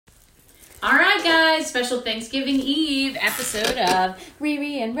All right, guys. Special Thanksgiving Eve episode of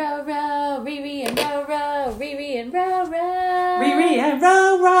Riri and Roro, Riri and Roro, Riri and Roro. Riri and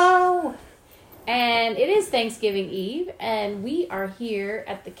Roro. And it is Thanksgiving Eve, and we are here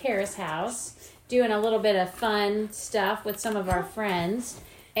at the Karras house doing a little bit of fun stuff with some of our friends.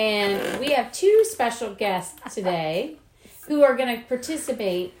 And we have two special guests today who are going to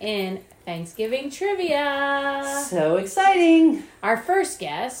participate in Thanksgiving trivia. So exciting. Our first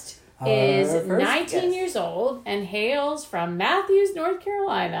guest is 19 guest. years old and hails from Matthews, North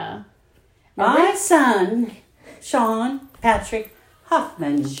Carolina. My son, Sean Patrick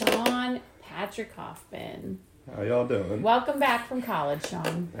Hoffman. Sean Patrick Hoffman. How y'all doing? Welcome back from college,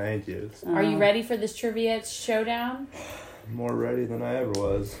 Sean. Thank you. Are you ready for this trivia showdown? More ready than I ever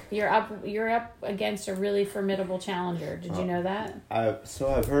was. You're up against a really formidable challenger. Did you know that?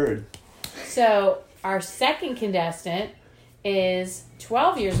 I've heard. So our second contestant is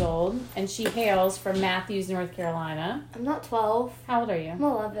 12 years old, and she hails from Matthews, North Carolina. I'm not 12. How old are you? I'm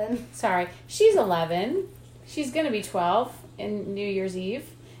 11. Sorry. She's 11. She's going to be 12 in New Year's Eve.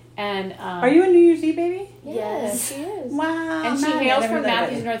 And Are you a New Year's Eve baby? Yes, she is. Wow. And she Maddie, hails I never from knew that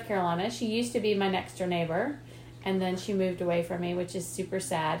Matthews, about North Carolina. She used to be my next door neighbor, and then she moved away from me, which is super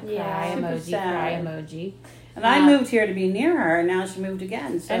sad. Yeah. Cry Super emoji, sad. cry emoji. you. And I moved here to be near her, and now she moved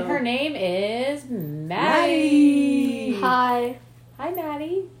again. So. And her name is Maddie. Hi. Hi,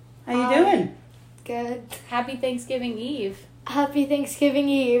 Maddie. How you doing? Good. Happy Thanksgiving Eve. Happy Thanksgiving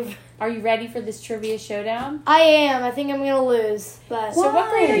Eve. Are you ready for this trivia showdown? I am. I think I'm going to lose. But So what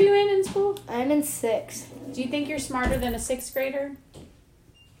grade Why? are you in school? I'm in 6th. Do you think you're smarter than a 6th grader?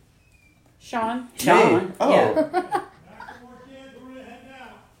 Sean? Sean. Me? Oh. Yeah.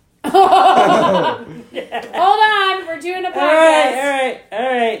 Hold on. We're doing a All podcast.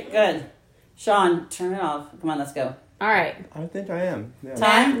 right. Good. Sean, turn it off. Come on, let's go. All right. I think I am. Yeah.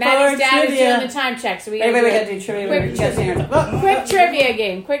 Time Maddie's for dad trivia. is doing the time check, so we Wait, we do gotta do trivia. Quick You guys trivia. hang on. Quick trivia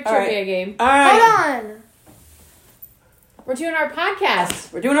game. Quick All right. trivia game. All right. Hold on. We're doing our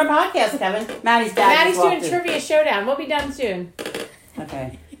podcast. We're doing our podcast, Kevin. Maddie's dad. Maddie's just doing walked in. trivia showdown. We'll be done soon.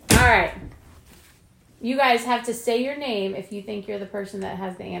 Okay. All right. You guys have to say your name if you think you're the person that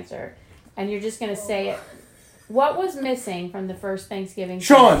has the answer. And you're just going to say it. What was missing from the first Thanksgiving feast?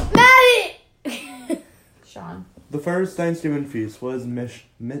 Sean! Maddie! Sean. The first Thanksgiving feast was missing.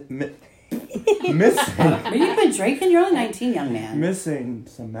 Have you been drinking? You're only 19, young man. Missing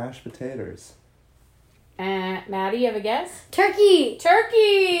some mashed potatoes. Maddie, you have a guess? Turkey.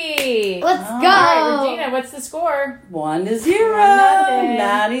 Turkey! Let's Oh. go. All right, Regina, what's the score? 1-0. 1-0.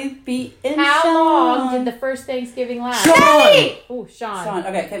 Maddie's beating How Sean. long did the first Thanksgiving last? Sean! Oh, Sean. Sean,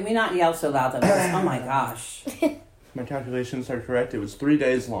 okay, can we not yell so loud? Oh my gosh. My calculations are correct. It was 3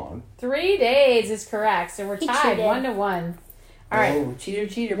 days long. 3 days is correct, so we're He tied cheated. 1-1. All right. Oh,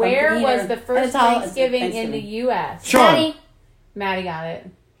 cheater. Where pumpkin was eater. the first That's all- it's Thanksgiving in the U.S.? Sean! Maddie. Maddie got it.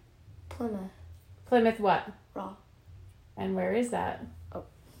 Plymouth. Plymouth what? Raw. And where is that?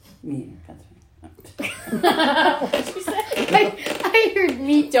 Me, that's right. What did you say? I heard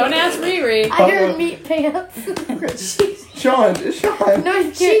meat. Don't ask Riri. I heard meat pants. Sean! Sean! No,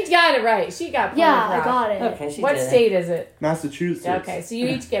 you She can't. got it right. She got Plymouth Yeah, I Rock. got it. Okay, she What did state is it? Massachusetts. Okay, so you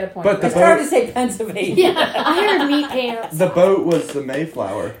each get a point. But the It's hard to say Pennsylvania. I heard meat pants. The boat was the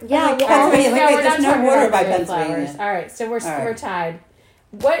Mayflower. Yeah, Yeah, well, Pennsylvania. No, we're There's not no talking water about by the Mayflowers. Pennsylvania. All right, so we're right. tied.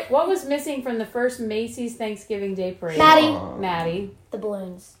 What was missing from the first Macy's Thanksgiving Day Parade? Maddie. Maddie. the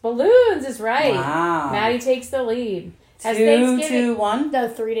balloons. Balloons is right. Wow. Maddie takes the lead. Has 2-1. No,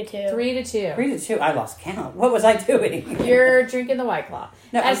 3-2. 3-2. 3-2. I lost count. What was I doing? You're drinking the White Claw.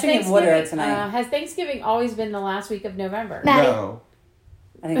 No, I'm Has drinking water Thanksgiving- tonight. Has Thanksgiving always been the last week of November? Maddie. No.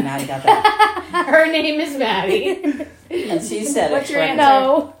 I think Maddie got that. Her name is Maddie. And she said What's it. your correctly. answer?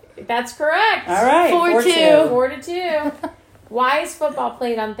 No. That's correct. All right. 4-2. 4-2. Why is football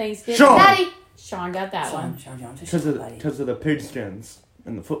played on Thanksgiving? Sean! Maddie. Sean got that one. Sean, Because of the pigskins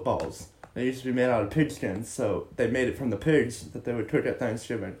and the footballs. They used to be made out of pigskins, so they made it from the pigs that they would cook at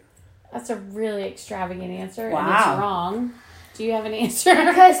Thanksgiving. That's a really extravagant answer, and Wow. it's wrong. Do you have an answer?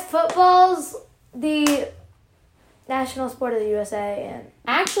 Because football's the national sport of the USA, and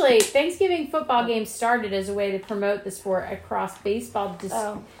Actually, Thanksgiving football games started as a way to promote the sport across baseball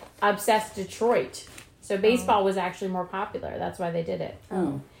obsessed Detroit. So baseball was actually more popular. That's why they did it.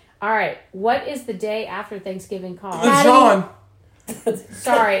 Oh. All right. What is the day after Thanksgiving called? Maddie. Sean!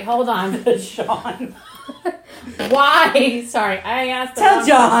 Sorry, hold on. Sean. Why? Sorry, I asked the Tell wrong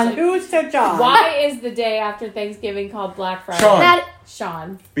John. question. Who's tell John? Why is the day after Thanksgiving called Black Friday? Sean. Maddie.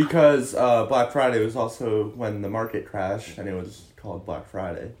 Sean. Because Black Friday was also when the market crashed, and it was called Black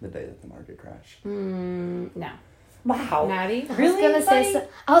Friday, the day that the market crashed. No. Wow. Maddie? Really? I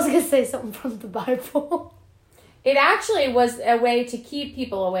was gonna say something from the Bible. It actually was a way to keep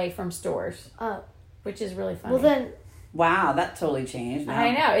people away from stores, Oh, which is really funny. well then, Wow, that totally changed. Now.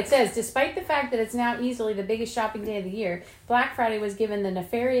 I know. It says, despite the fact that it's now easily the biggest shopping day of the year, Black Friday was given the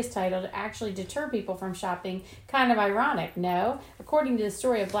nefarious title to actually deter people from shopping. Kind of ironic, no? According to the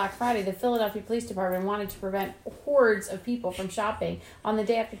story of Black Friday, the Philadelphia Police Department wanted to prevent hordes of people from shopping on the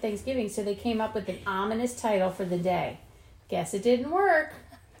day after Thanksgiving, so they came up with an ominous title for the day. Guess it didn't work.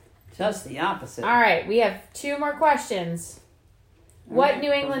 Just the opposite. All right, we have 2 more questions. What Okay,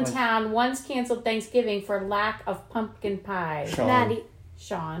 New England go town once canceled Thanksgiving for lack of pumpkin pie? Sean. Maddie.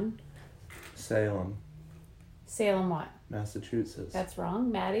 Sean. Salem, Salem what? Massachusetts. That's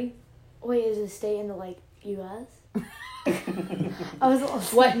wrong. Maddie. Wait, is it a state in the U.S.? I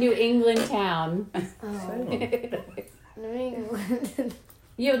was. What New England town? Salem. New England.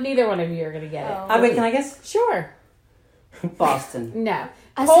 Neither one of you are going to get it. Oh. Wait, can I guess? Sure. Boston. No.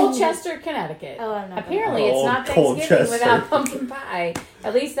 I said Colchester, Connecticut. Oh, I'm not gonna- Apparently, it's Oh, not Thanksgiving Colchester. without pumpkin pie.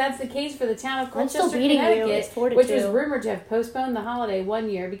 At least that's the case for the town of I'm still Colchester, beating you. Connecticut, It's 4-2. which was rumored to have postponed the holiday one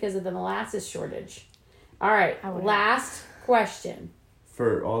year because of the molasses shortage. All right, I would- last question.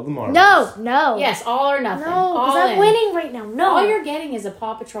 For all the marbles. No. Yes, all or nothing. No, all because I'm in. winning right now. No. All you're getting is a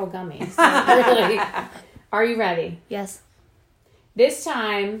Paw Patrol gummy. So really, are you ready? Yes. This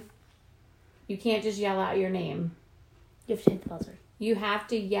time, you can't just yell out your name. You have to hit the buzzer. You have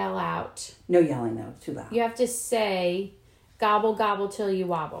to yell out. No yelling, though. It's too loud. You have to say, gobble, gobble till you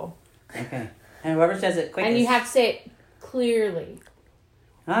wobble. Okay. And whoever says it quickest. And you have to say it clearly.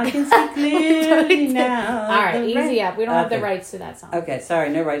 I can see clearly now. All right, The easy right- up. We don't have the Okay. rights to that song. Okay, sorry.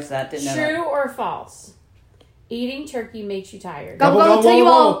 No rights to that. Didn't know that. True or false? Eating turkey makes you tired. Gobble, Gobble, gobble till you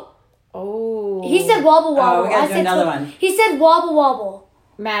gobble, wobble. Oh. He said wobble, wobble. Oh, we gotta I do said another one. He said wobble, wobble.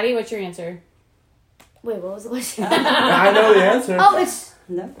 Maddie, what's your answer? Wait, what was the question? I know the answer. Oh, it's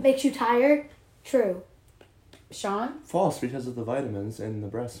No. makes you tired. True. Sean? False because of the vitamins in the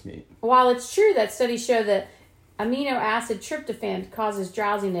breast meat. While it's true that studies show that amino acid tryptophan causes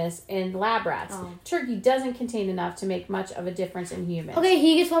drowsiness in lab rats, Oh. turkey doesn't contain enough to make much of a difference in humans. Okay,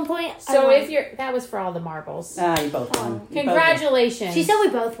 he gets 1 point. So I if won. you're... That was for all the marbles. You both won. You both won. Congratulations. She said we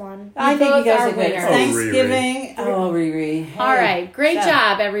both won. I think you both guys are are good. winners. Thanksgiving. Oh, Riri. Hey. All right. Great So,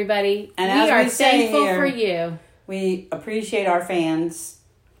 job, everybody. And we as are we say thankful here- for you. We appreciate our fans.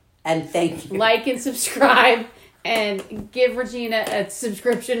 And thank you. Like and subscribe and give Regina a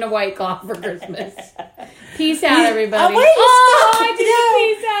subscription to White Claw for Christmas. Peace out, everybody. Oh, wait, I you did stole,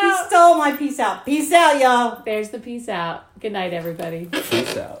 the peace out. You stole my peace out. Peace out, y'all. There's the peace out. Good night, everybody.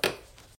 Peace out.